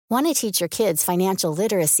Want to teach your kids financial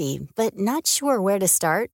literacy, but not sure where to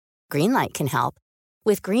start? Greenlight can help.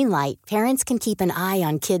 With Greenlight, parents can keep an eye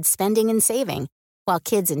on kids' spending and saving, while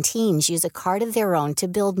kids and teens use a card of their own to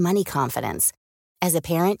build money confidence. As a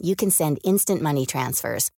parent, you can send instant money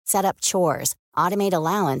transfers, set up chores, automate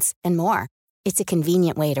allowance, and more. It's a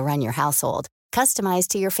convenient way to run your household, customized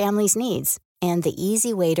to your family's needs, and the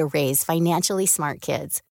easy way to raise financially smart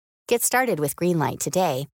kids. Get started with Greenlight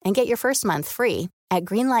today and get your first month free at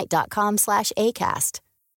greenlight.com/ACAST.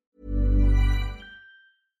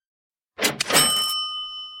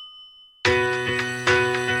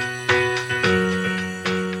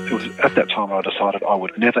 It was at that time I decided I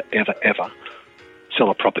would never, ever, ever sell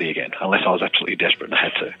a property again unless I was absolutely desperate and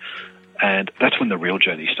had to. And that's when the real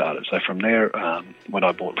journey started. So from there, when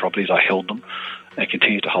I bought properties, I held them and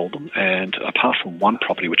continued to hold them. And apart from one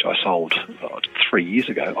property which I sold 3 years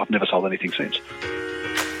ago, I've never sold anything since.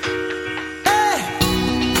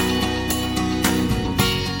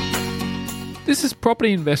 This is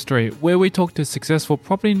Property Investory, where we talk to successful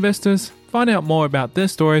property investors, find out more about their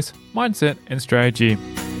stories, mindset, and strategy.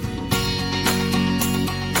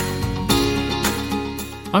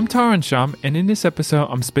 I'm Taran Shum, and in this episode,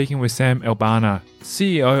 I'm speaking with Sam Elbanna,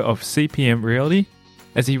 CEO of CPM Realty,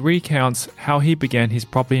 as he recounts how he began his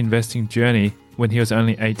property investing journey when he was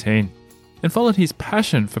only 18, and followed his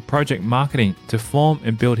passion for project marketing to form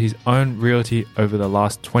and build his own realty over the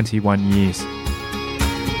last 21 years.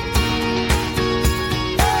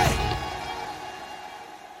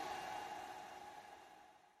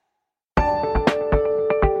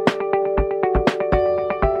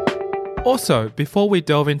 Also, before we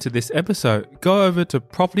delve into this episode, go over to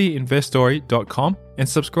propertyinvestory.com and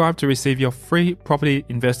subscribe to receive your free property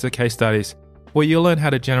investor case studies, where you'll learn how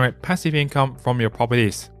to generate passive income from your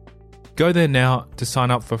properties. Go there now to sign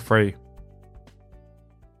up for free.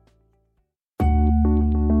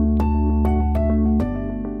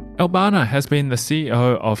 Elbanna has been the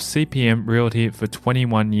CEO of CPM Realty for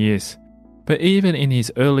 21 years. But even in his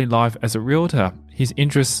early life as a realtor, his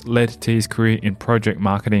interests led to his career in project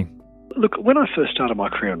marketing. Look, when I first started my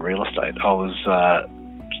career in real estate, I was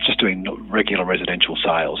just doing regular residential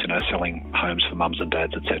sales, selling homes for mums and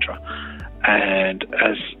dads, etc. And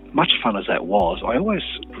as much fun as that was, I always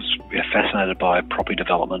was fascinated by property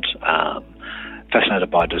development,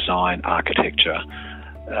 fascinated by design, architecture,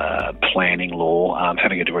 planning, law,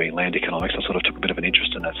 having a degree in land economics. I sort of took a bit of an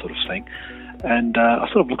interest in that sort of thing. And I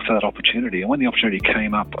sort of looked for that opportunity. And when the opportunity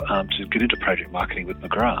came up to get into project marketing with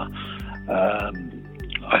McGrath,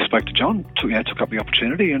 I spoke to John, took up the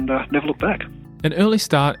opportunity and never looked back. An early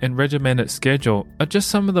start and regimented schedule are just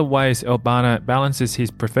some of the ways Elbanna balances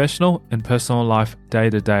his professional and personal life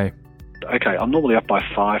day to day. Okay, I'm normally up by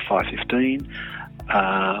 5:15.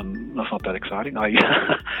 That's not that exciting. It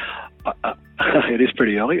is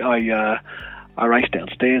pretty early. I race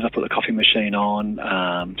downstairs, I put the coffee machine on,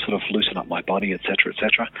 sort of loosen up my body, etc.,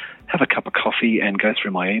 have a cup of coffee and go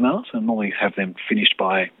through my emails, and normally have them finished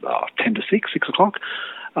by 10 to 6 o'clock.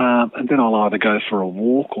 And then I'll either go for a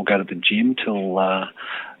walk or go to the gym till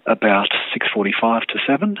about 6:45 to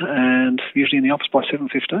 7, and usually in the office by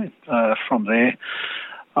 7:15. From there,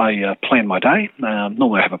 I plan my day.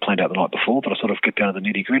 Normally I have it planned out the night before, but I sort of get down to the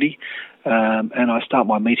nitty-gritty. And I start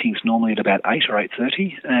my meetings normally at about 8 or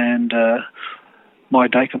 8:30, and my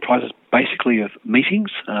day comprises basically of meetings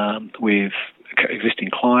with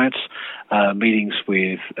existing clients, meetings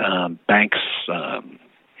with banks,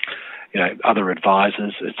 other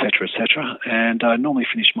advisors, etc. And I normally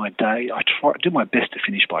finish my day. I do my best to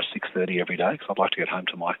finish by 6:30 every day, because I'd like to get home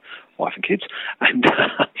to my wife and kids and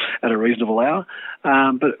at a reasonable hour.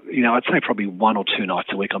 But I'd say probably 1 or 2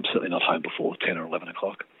 nights a week I'm certainly not home before 10 or 11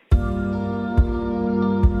 o'clock.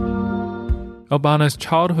 Elbanna's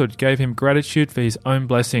childhood gave him gratitude for his own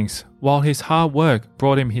blessings, while his hard work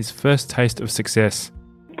brought him his first taste of success.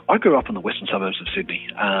 I grew up in the western suburbs of Sydney.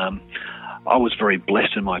 I was very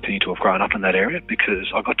blessed, in my opinion, to have grown up in that area,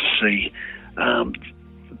 because I got to see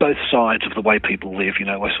both sides of the way people live.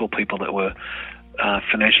 I saw people that were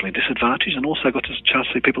financially disadvantaged, and also got to chance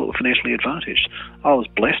to see people that were financially advantaged. I was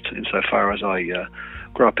blessed insofar as I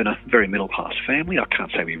grew up in a very middle-class family. I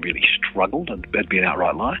can't say we really struggled, and that'd be an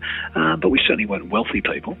outright lie, but we certainly weren't wealthy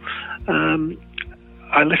people.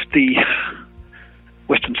 I left the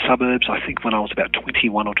western suburbs, I think, when I was about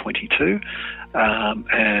 21 or 22,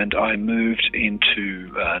 and I moved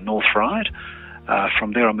into North Ryde.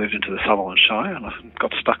 From there I moved into the Sutherland Shire, and I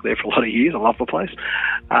got stuck there for a lot of years. I love the place.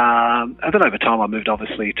 And then over time I moved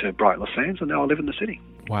obviously to Brighton Sands, and now I live in the city.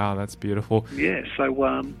 Wow, that's beautiful. Yeah, so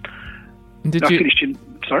finished in...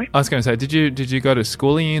 Sorry? I was going to say, did you go to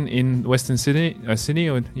schooling in Western Sydney?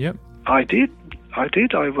 Or, yep. I did. I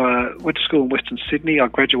did. I went to school in Western Sydney. I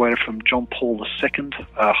graduated from John Paul II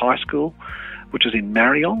High School, which is in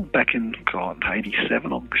Marion, back in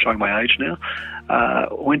 87. I'm showing my age now.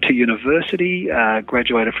 Went to university,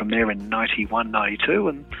 graduated from there in 91, 92,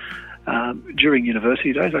 and during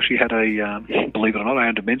university days, I actually had believe it or not, I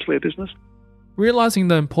owned a menswear business. Realising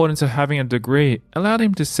the importance of having a degree allowed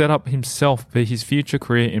him to set up himself for his future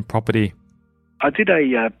career in property. I did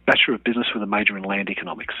a Bachelor of Business with a major in land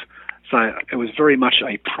economics. So it was very much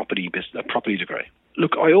a property degree.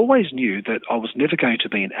 Look, I always knew that I was never going to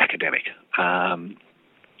be an academic,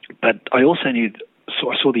 but I also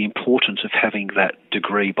I saw the importance of having that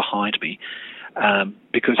degree behind me,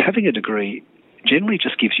 because having a degree generally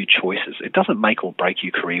just gives you choices. It doesn't make or break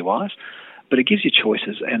you career-wise, but it gives you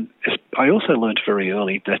choices. And I also learned very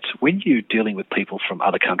early that when you're dealing with people from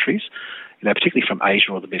other countries, particularly from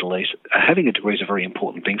Asia or the Middle East, having a degree is a very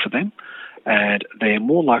important thing for them, and they're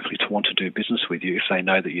more likely to want to do business with you if they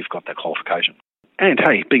know that you've got that qualification. And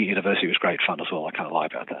hey, being at university was great fun as well. I can't lie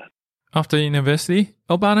about that. After university,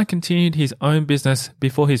 Elbanna continued his own business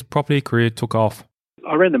before his property career took off.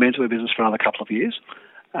 I ran the menswear business for another couple of years,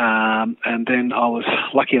 and then I was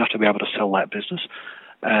lucky enough to be able to sell that business.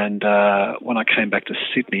 And when I came back to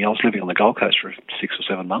Sydney, I was living on the Gold Coast for 6 or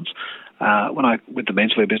 7 months. With the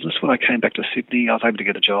menswear business, when I came back to Sydney, I was able to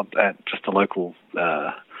get a job at just the local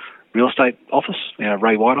real estate office,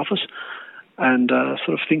 Ray White office, and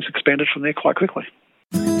sort of things expanded from there quite quickly.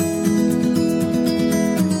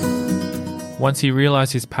 Once he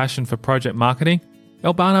realised his passion for project marketing,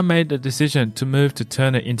 Elbanna made the decision to move to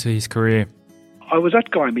turn it into his career. I was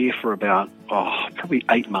at Gymea for about probably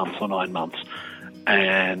 8 months or 9 months,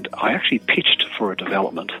 and I actually pitched for a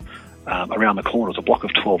development around the corner. It was a block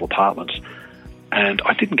of 12 apartments, and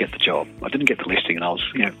I didn't get the job. I didn't get the listing, and I was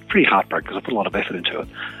pretty heartbroken because I put a lot of effort into it.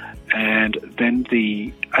 And then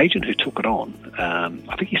the agent who took it on,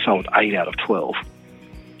 I think he sold 8 out of 12,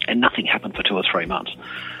 and nothing happened for 2 or 3 months.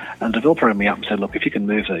 And the developer rang me up and said, look, if you can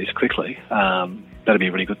move these quickly, that'd be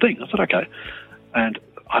a really good thing. I said, okay. And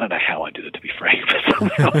I don't know how I did it, to be frank, but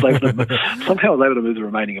somehow I was able to move the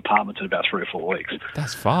remaining apartments in about 3 or 4 weeks.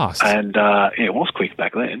 That's fast. And it was quick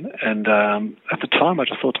back then. And at the time, I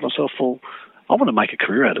just thought to myself, well, I want to make a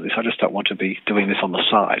career out of this. I just don't want to be doing this on the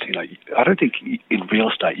side. I don't think in real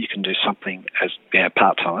estate you can do something as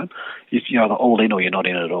part-time. You're either all in or you're not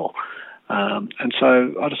in at all. And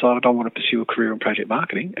so I decided I want to pursue a career in project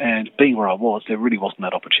marketing, and being where I was, there really wasn't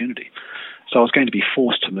that opportunity. So I was going to be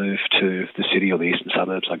forced to move to the city or the eastern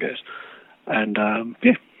suburbs, I guess. And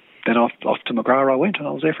then off to McGrath I went, and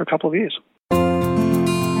I was there for a couple of years.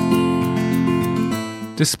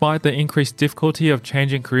 Despite the increased difficulty of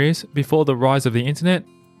changing careers before the rise of the internet,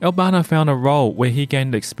 Elbanna found a role where he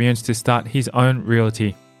gained experience to start his own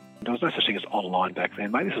realty. There was no such thing as online back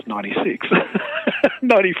then, mate. This is 96.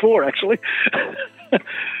 94, actually.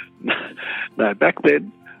 No, back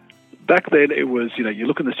then it was, you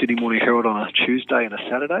look in the Sydney Morning Herald on a Tuesday and a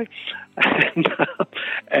Saturday,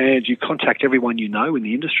 and you contact everyone you know in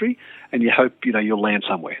the industry, and you hope, you'll land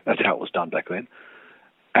somewhere. That's how it was done back then.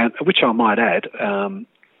 And which I might add,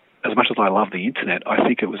 as much as I love the internet, I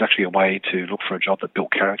think it was actually a way to look for a job that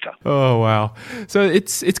built character. Oh, wow. So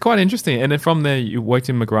it's quite interesting. And then from there, you worked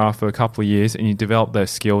in McGrath for a couple of years and you developed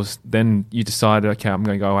those skills. Then you decided, okay, I'm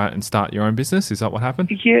going to go out and start your own business. Is that what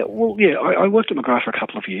happened? Yeah, I worked at McGrath for a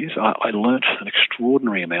couple of years. I learnt an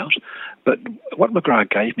extraordinary amount. But what McGrath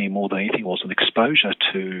gave me more than anything was an exposure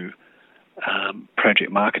to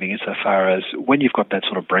project marketing, insofar as when you've got that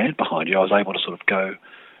sort of brand behind you, I was able to sort of go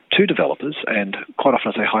to developers, and quite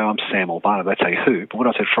often I'd say, hi, I'm Sam Elbanna. They'd say, who? But when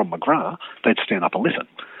I said from McGrath, they'd stand up and listen.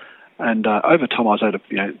 And over time, I was able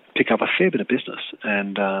to pick up a fair bit of business.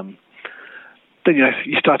 And then,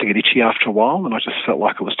 you start to get itchy after a while, and I just felt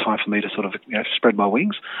like it was time for me to sort of, spread my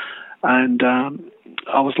wings. And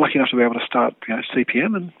I was lucky enough to be able to start,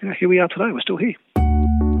 CPM, and here we are today. We're still here.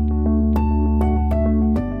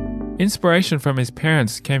 Inspiration from his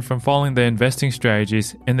parents came from following their investing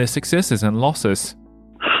strategies and their successes and losses.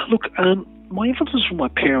 Look, my influences from my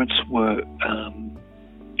parents were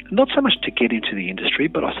not so much to get into the industry,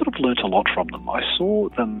 but I sort of learnt a lot from them. I saw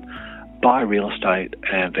them buy real estate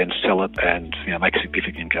and then sell it and make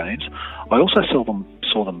significant gains. I also saw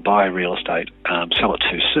them buy real estate, sell it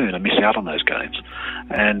too soon and miss out on those gains.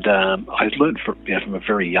 And I learned from a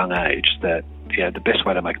very young age that the best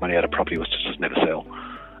way to make money out of property was to just never sell.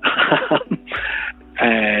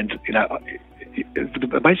 And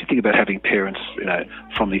the amazing thing about having parents,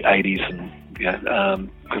 from the 80s and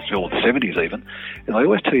or the 70s even, and they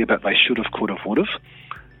always tell you about they should have, could have, would have.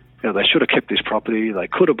 They should have kept this property, they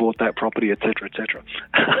could have bought that property, etc., etc.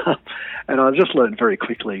 And I just learned very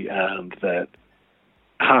quickly that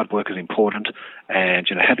hard work is important, and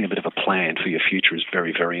having a bit of a plan for your future is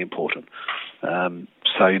very, very important. So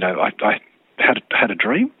I had a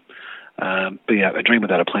dream. But a dream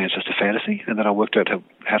without a plan is just a fantasy, and then I worked out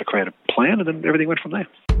how to create a plan, and then everything went from there.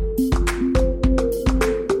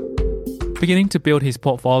 Beginning to build his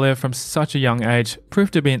portfolio from such a young age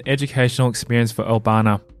proved to be an educational experience for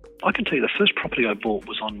Elbanna. I can tell you the first property I bought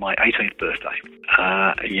was on my 18th birthday.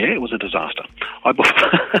 It was a disaster. I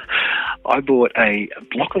bought a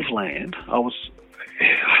block of land. I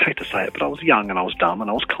hate to say it, but I was young and I was dumb and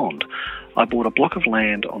I was conned. I bought a block of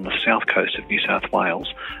land on the south coast of New South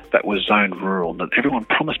Wales that was zoned rural, that everyone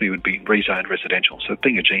promised me would be rezoned residential. So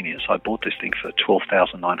being a genius, I bought this thing for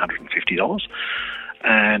 $12,950,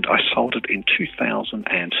 and I sold it in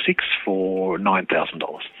 2006 for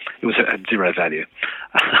 $9,000. It was at zero value.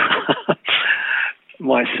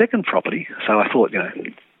 My second property, so I thought,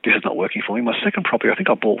 this is not working for me. My second property, I think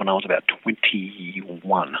I bought when I was about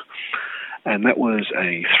 21. And that was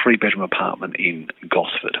a 3-bedroom apartment in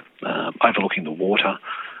Gosford, overlooking the water.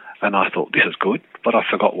 And I thought, this is good. What I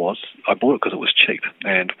forgot was I bought it because it was cheap.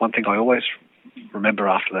 And one thing I always remember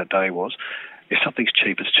after that day was, if something's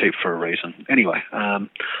cheap, it's cheap for a reason. Anyway,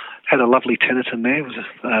 had a lovely tenant in there. It was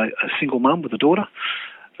a single mum with a daughter.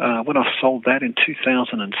 When I sold that in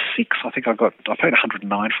 2006, I think I paid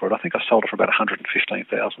 $109 for it. I think I sold it for about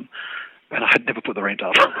 $115,000, and I had never put the rent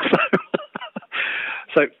up.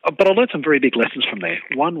 But I learned some very big lessons from there.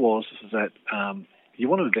 One was that you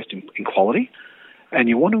want to invest in quality, and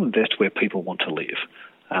you want to invest where people want to live.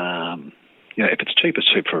 If it's cheap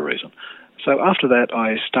for a reason. So after that,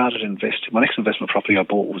 I started investing. My next investment property I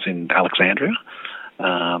bought was in Alexandria,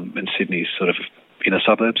 in Sydney's sort of inner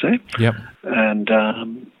suburbs there. Yep. And I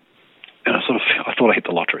thought I hit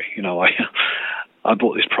the lottery. I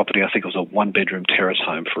bought this property. I think it was a 1-bedroom terrace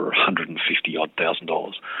home for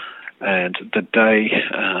 $150,000. And the day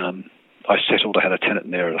I settled, I had a tenant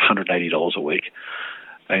in there at $180 a week.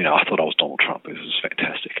 And, I thought I was Donald Trump. This was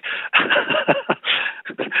fantastic.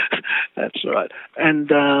 That's right. And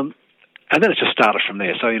then it just started from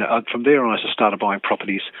there. So, from there on, I just started buying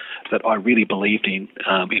properties that I really believed in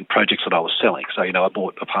projects that I was selling. So, I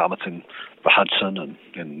bought apartments in the Hudson and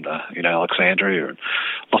in Alexandria and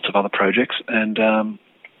lots of other projects. And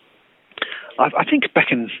I think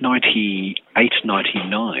back in 98,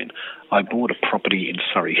 99, I bought a property in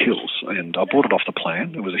Surrey Hills, and I bought it off the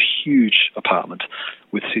plan. It was a huge apartment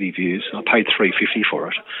with city views. I paid $350 for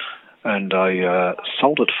it, and I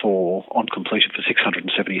sold it on completion for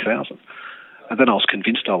 $670,000. And then I was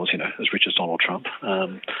convinced I was, as rich as Donald Trump.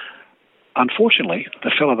 Unfortunately,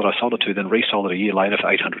 the fellow that I sold it to then resold it a year later for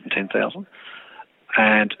 $810,000.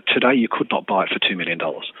 And today you could not buy it for $2 million.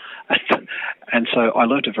 And so I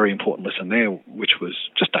learned a very important lesson there, which was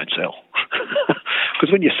just don't sell. Because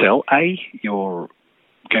when you sell, A, you're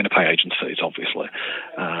going to pay agent fees, obviously.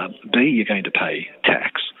 B, you're going to pay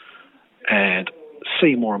tax. And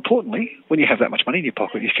C, more importantly, when you have that much money in your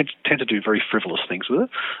pocket, you can tend to do very frivolous things with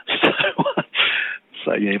it.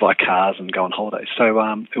 So you buy cars and go on holidays. So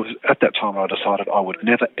it was at that time I decided I would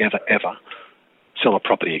never, ever, ever sell a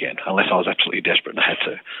property again unless I was absolutely desperate and I had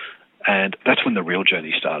to. And that's when the real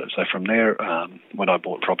journey started. So from there, when I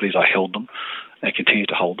bought properties, I held them and continued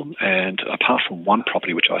to hold them. And apart from one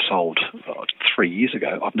property which I sold 3 years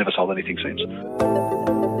ago, I've never sold anything since.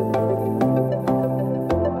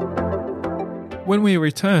 When we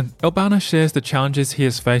return, Elbanna shares the challenges he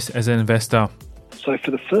has faced as an investor. So for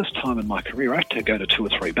the first time in my career, I had to go to 2 or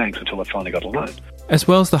 3 banks until I finally got a loan. As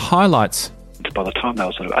well as the highlights. By the time they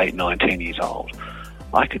were sort of 8, 9, 10 years old,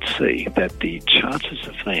 I could see that the chances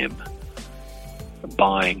of them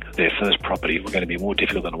buying their first property were going to be more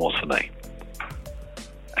difficult than it was for me.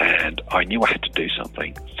 And I knew I had to do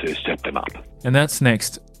something to set them up. And that's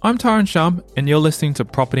next. I'm Tyron Shum, and you're listening to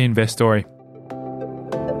Property Investory.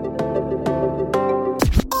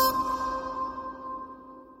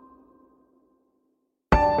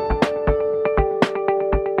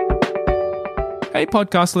 Hey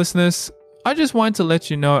podcast listeners, I just wanted to let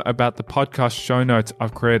you know about the podcast show notes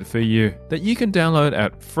I've created for you that you can download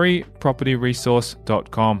at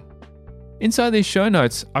freepropertyresource.com. Inside these show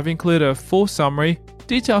notes, I've included a full summary,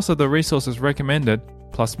 details of the resources recommended,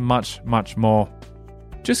 plus much, much more.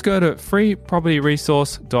 Just go to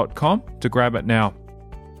freepropertyresource.com to grab it now.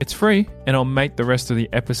 It's free and it'll make the rest of the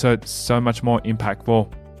episode so much more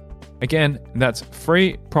impactful. Again, that's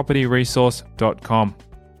freepropertyresource.com.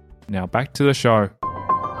 Now back to the show.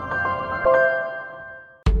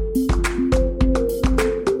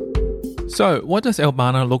 So, what does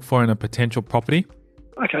Elbanna look for in a potential property?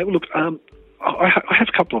 Okay, well, look, I have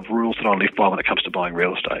a couple of rules that I live by when it comes to buying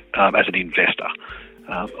real estate as an investor.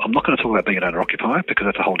 I'm not going to talk about being an owner-occupier because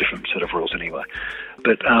that's a whole different set of rules anyway.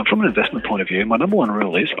 But from an investment point of view, my number one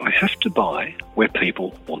rule is I have to buy where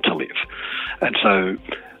people want to live. And so,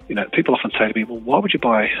 people often say to me, well, why would you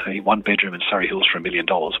buy a one-bedroom in Surrey Hills for $1 million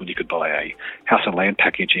when you could buy a house and land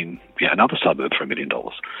package in another suburb for $1 million?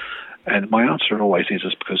 And my answer always is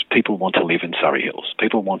because people want to live in Surrey Hills.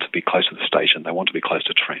 People want to be close to the station. They want to be close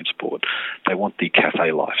to transport. They want the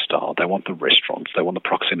cafe lifestyle. They want the restaurants. They want the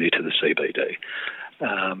proximity to the CBD.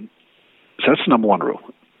 So that's the number one rule.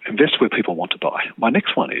 Invest where people want to buy. My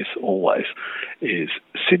next one is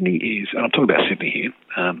Sydney is, and I'm talking about Sydney here,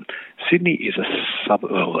 Sydney is a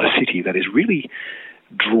city that is really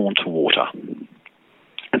drawn to water.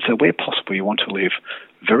 And so where possible, you want to live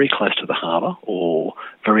very close to the harbour or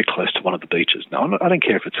very close to one of the beaches. Now, I don't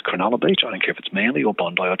care if it's Cronulla Beach, I don't care if it's Manly or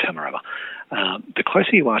Bondi or Tamarama. The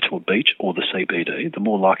closer you are to a beach or the CBD, the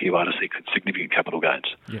more likely you are to see significant capital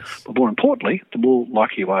gains. Yes. But more importantly, the more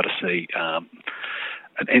likely you are to see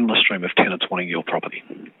an endless stream of tenants wanting your property.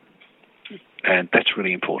 And that's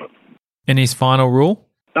really important. And his final rule?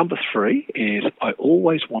 Number 3 is I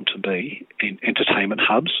always want to be in entertainment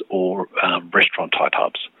hubs or restaurant-type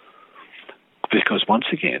hubs. Because once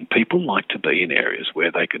again, people like to be in areas where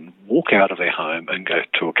they can walk out of their home and go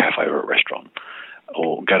to a cafe or a restaurant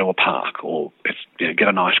or go to a park or get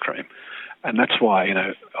an ice cream. And that's why,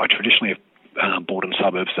 I traditionally have bought in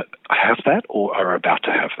suburbs that have that or are about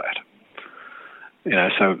to have that.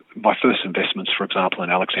 So my first investments, for example, in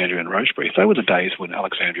Alexandria and Rosebery, they were the days when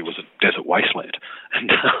Alexandria was a desert wasteland,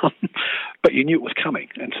 but you knew it was coming.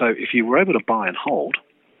 And so if you were able to buy and hold,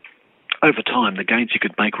 over time the gains you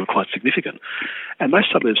could make were quite significant. And those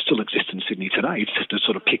suburbs still exist in Sydney today. It's just to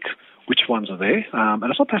sort of pick which ones are there, and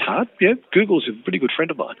it's not that hard. Google's a pretty good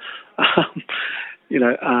friend of mine.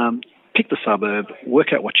 Pick the suburb,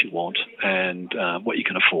 work out what you want and what you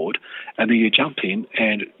can afford, and then you jump in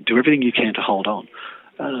and do everything you can to hold on.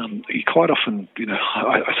 You quite often,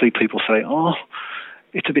 I see people say, oh,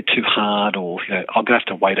 it's a bit too hard, or, I'm going to have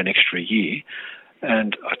to wait an extra year.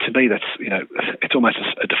 And to me, that's, it's almost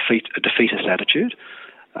a defeatist attitude.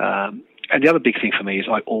 And the other big thing for me is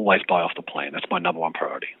I always buy off the plan. That's my number one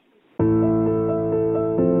priority.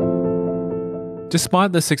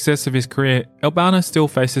 Despite the success of his career, Elbanna still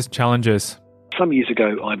faces challenges. Some years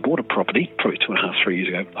ago, I bought a property, probably 2.5, 3 years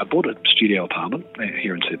ago. I bought a studio apartment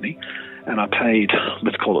here in Sydney, and I paid,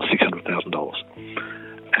 let's call it $600,000.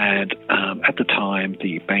 And at the time,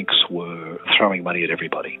 the banks were throwing money at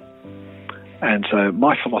everybody. And so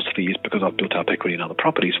my philosophy is, because I've built up equity in other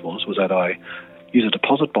properties, was that I use a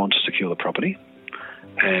deposit bond to secure the property.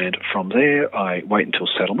 And from there, I wait until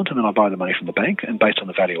settlement, and then I buy the money from the bank. And based on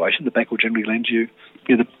the valuation, the bank will generally lend you,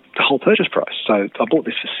 the whole purchase price. So I bought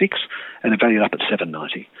this for $6, and it valued up at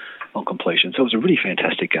 $790 on completion. So it was a really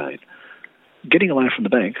fantastic gain. Getting a loan from the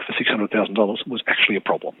bank for $600,000 was actually a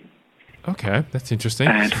problem. Okay, that's interesting.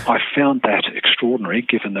 And I found that extraordinary,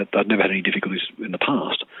 given that I'd never had any difficulties in the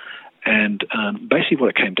past. And basically, what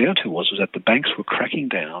it came down to was that the banks were cracking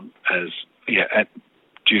down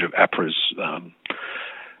due to APRA's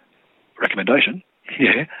recommendation,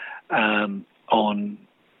 on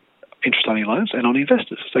interest-only loans and on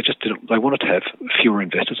investors. They wanted to have fewer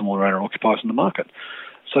investors and more owner-occupiers in the market.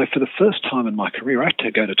 So for the first time in my career, I had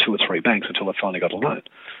to go to 2 or 3 banks until I finally got a loan.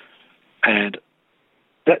 And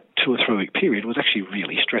that 2 or 3 week period was actually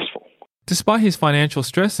really stressful. Despite his financial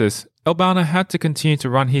stresses, Elbanna had to continue to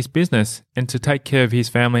run his business and to take care of his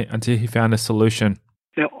family until he found a solution.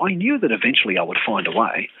 Now, I knew that eventually I would find a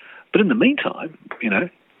way, but in the meantime,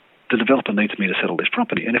 the developer needs me to settle this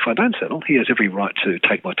property. And if I don't settle, he has every right to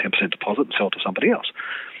take my 10% deposit and sell it to somebody else.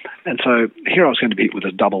 And so here I was going to be hit with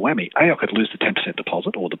a double whammy. A, I could lose the 10%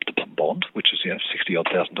 deposit or the bond, which is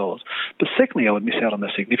 $60,000. But secondly, I would miss out on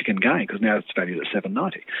a significant gain because now it's valued at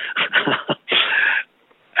 $790.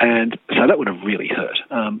 And so that would have really hurt.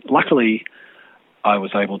 Luckily, I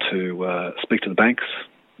was able to speak to the banks.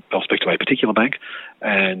 I'll speak to a particular bank,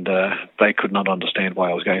 and they could not understand why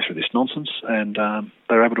I was going through this nonsense, and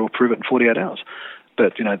they were able to approve it in 48 hours.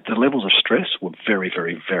 But, the levels of stress were very,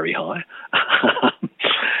 very, very high.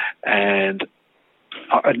 And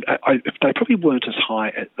they probably weren't as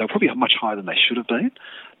high. They were probably much higher than they should have been.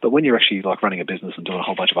 But when you're actually running a business and doing a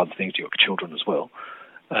whole bunch of other things to your children as well,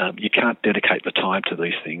 you can't dedicate the time to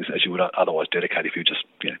these things as you would otherwise dedicate if you just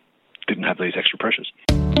didn't have these extra pressures.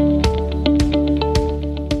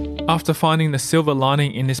 After finding the silver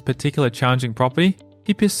lining in this particular challenging property,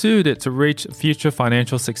 he pursued it to reach future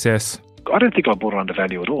financial success. I don't think I bought it under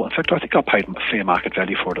value at all. In fact, I think I paid fair market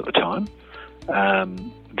value for it at the time.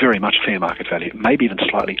 very much fair market value, maybe even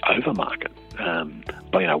slightly over market,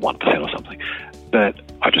 by 1% or something. But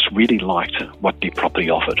I just really liked what the property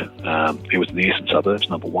offered. It was in the eastern suburbs,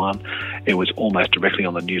 number one. It was almost directly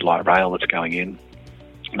on the new light rail that's going in,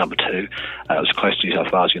 number two. It was close to New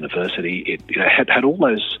South Wales University. It had all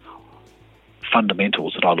those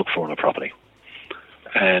fundamentals that I look for in a property.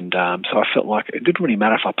 And so I felt like it didn't really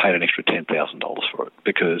matter if I paid an extra $10,000 for it,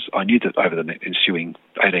 because I knew that over the ensuing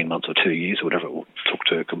 18 months or 2 years or whatever it took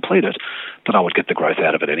to complete it, that I would get the growth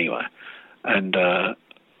out of it anyway. And,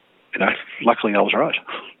 luckily I was right.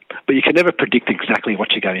 But you can never predict exactly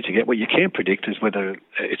what you're going to get. What you can predict is whether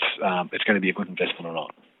it's going to be a good investment or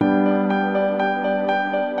not.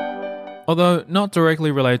 Although not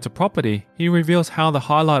directly related to property, he reveals how the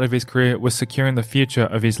highlight of his career was securing the future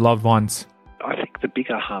of his loved ones. I think the big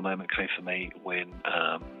aha moment came for me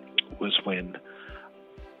was when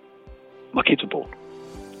my kids were born.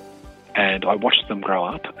 And I watched them grow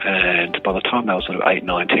up, and by the time they were sort of 8,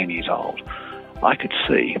 9, 10 years old, I could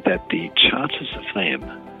see that the chances of them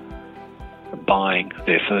buying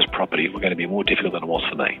their first property were going to be more difficult than it was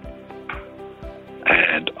for me.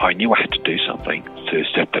 And I knew I had to do something to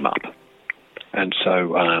set them up. And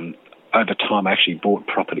so over time I actually bought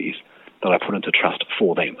properties that I put into trust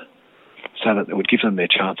for them, so that it would give them their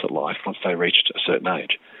chance at life once they reached a certain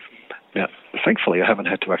age. Now, thankfully, I haven't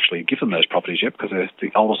had to actually give them those properties yet, because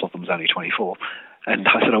the oldest of them is only 24, and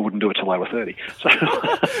I said I wouldn't do it till they were 30. So,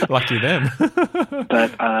 lucky them.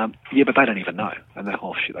 But but they don't even know, and they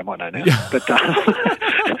might know now. But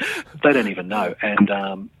they don't even know, and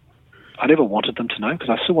I never wanted them to know, because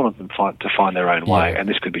I still wanted them to find their own way, and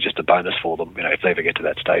this could be just a bonus for them, if they ever get to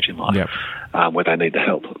that stage in life where they need the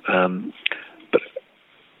help.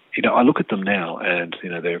 I look at them now, and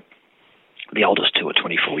they're the oldest two are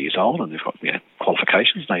 24 years old, and they've got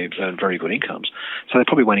qualifications. They earn very good incomes, so they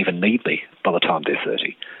probably won't even need me by the time they're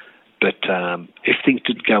 30. But if things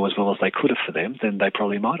didn't go as well as they could have for them, then they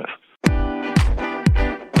probably might have.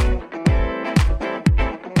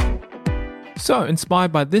 So,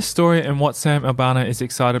 inspired by this story and what Sam Elbanna is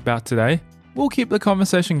excited about today, we'll keep the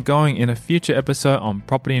conversation going in a future episode on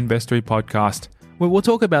Property Investory Podcast, where we'll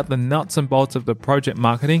talk about the nuts and bolts of the project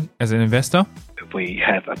marketing as an investor. We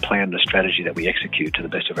have a plan and a strategy that we execute to the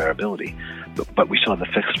best of our ability, but we still have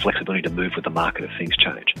the flexibility to move with the market if things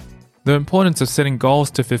change. The importance of setting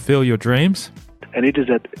goals to fulfill your dreams. And it is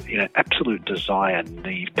that absolute desire,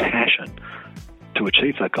 need, passion to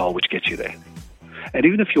achieve that goal which gets you there. And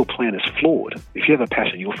even if your plan is flawed, if you have a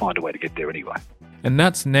passion, you'll find a way to get there anyway. And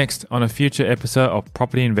that's next on a future episode of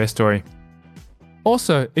Property Investory.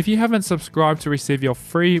 Also, if you haven't subscribed to receive your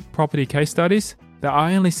free property case studies that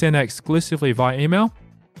I only send out exclusively via email,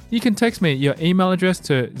 you can text me your email address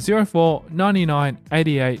to 04 99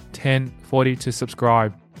 88 10 40 to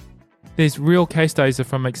subscribe. These real case studies are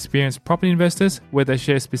from experienced property investors, where they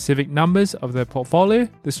share specific numbers of their portfolio,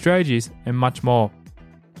 the strategies, and much more.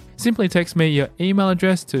 Simply text me your email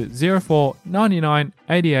address to 04 99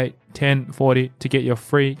 88 10 40 to get your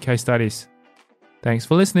free case studies. Thanks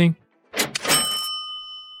for listening.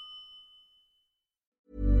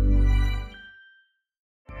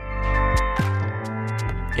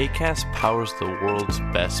 Acast powers the world's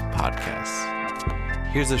best podcasts.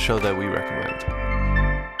 Here's a show that we recommend.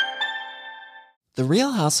 The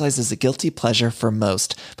Real Housewives is a guilty pleasure for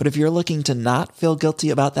most, but if you're looking to not feel guilty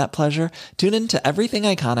about that pleasure, tune in to Everything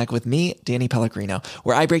Iconic with me, Danny Pellegrino,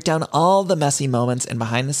 where I break down all the messy moments and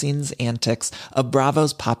behind-the-scenes antics of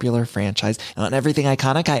Bravo's popular franchise. And on Everything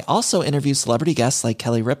Iconic, I also interview celebrity guests like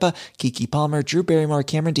Kelly Ripa, Keke Palmer, Drew Barrymore,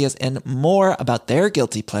 Cameron Diaz, and more about their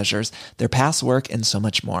guilty pleasures, their past work, and so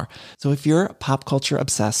much more. So if you're pop culture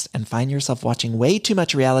obsessed and find yourself watching way too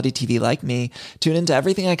much reality TV like me, tune in to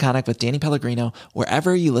Everything Iconic with Danny Pellegrino,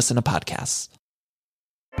 wherever you listen to podcasts.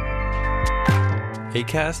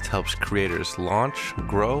 Acast helps creators launch,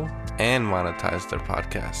 grow, and monetize their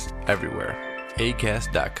podcasts everywhere.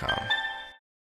 Acast.com.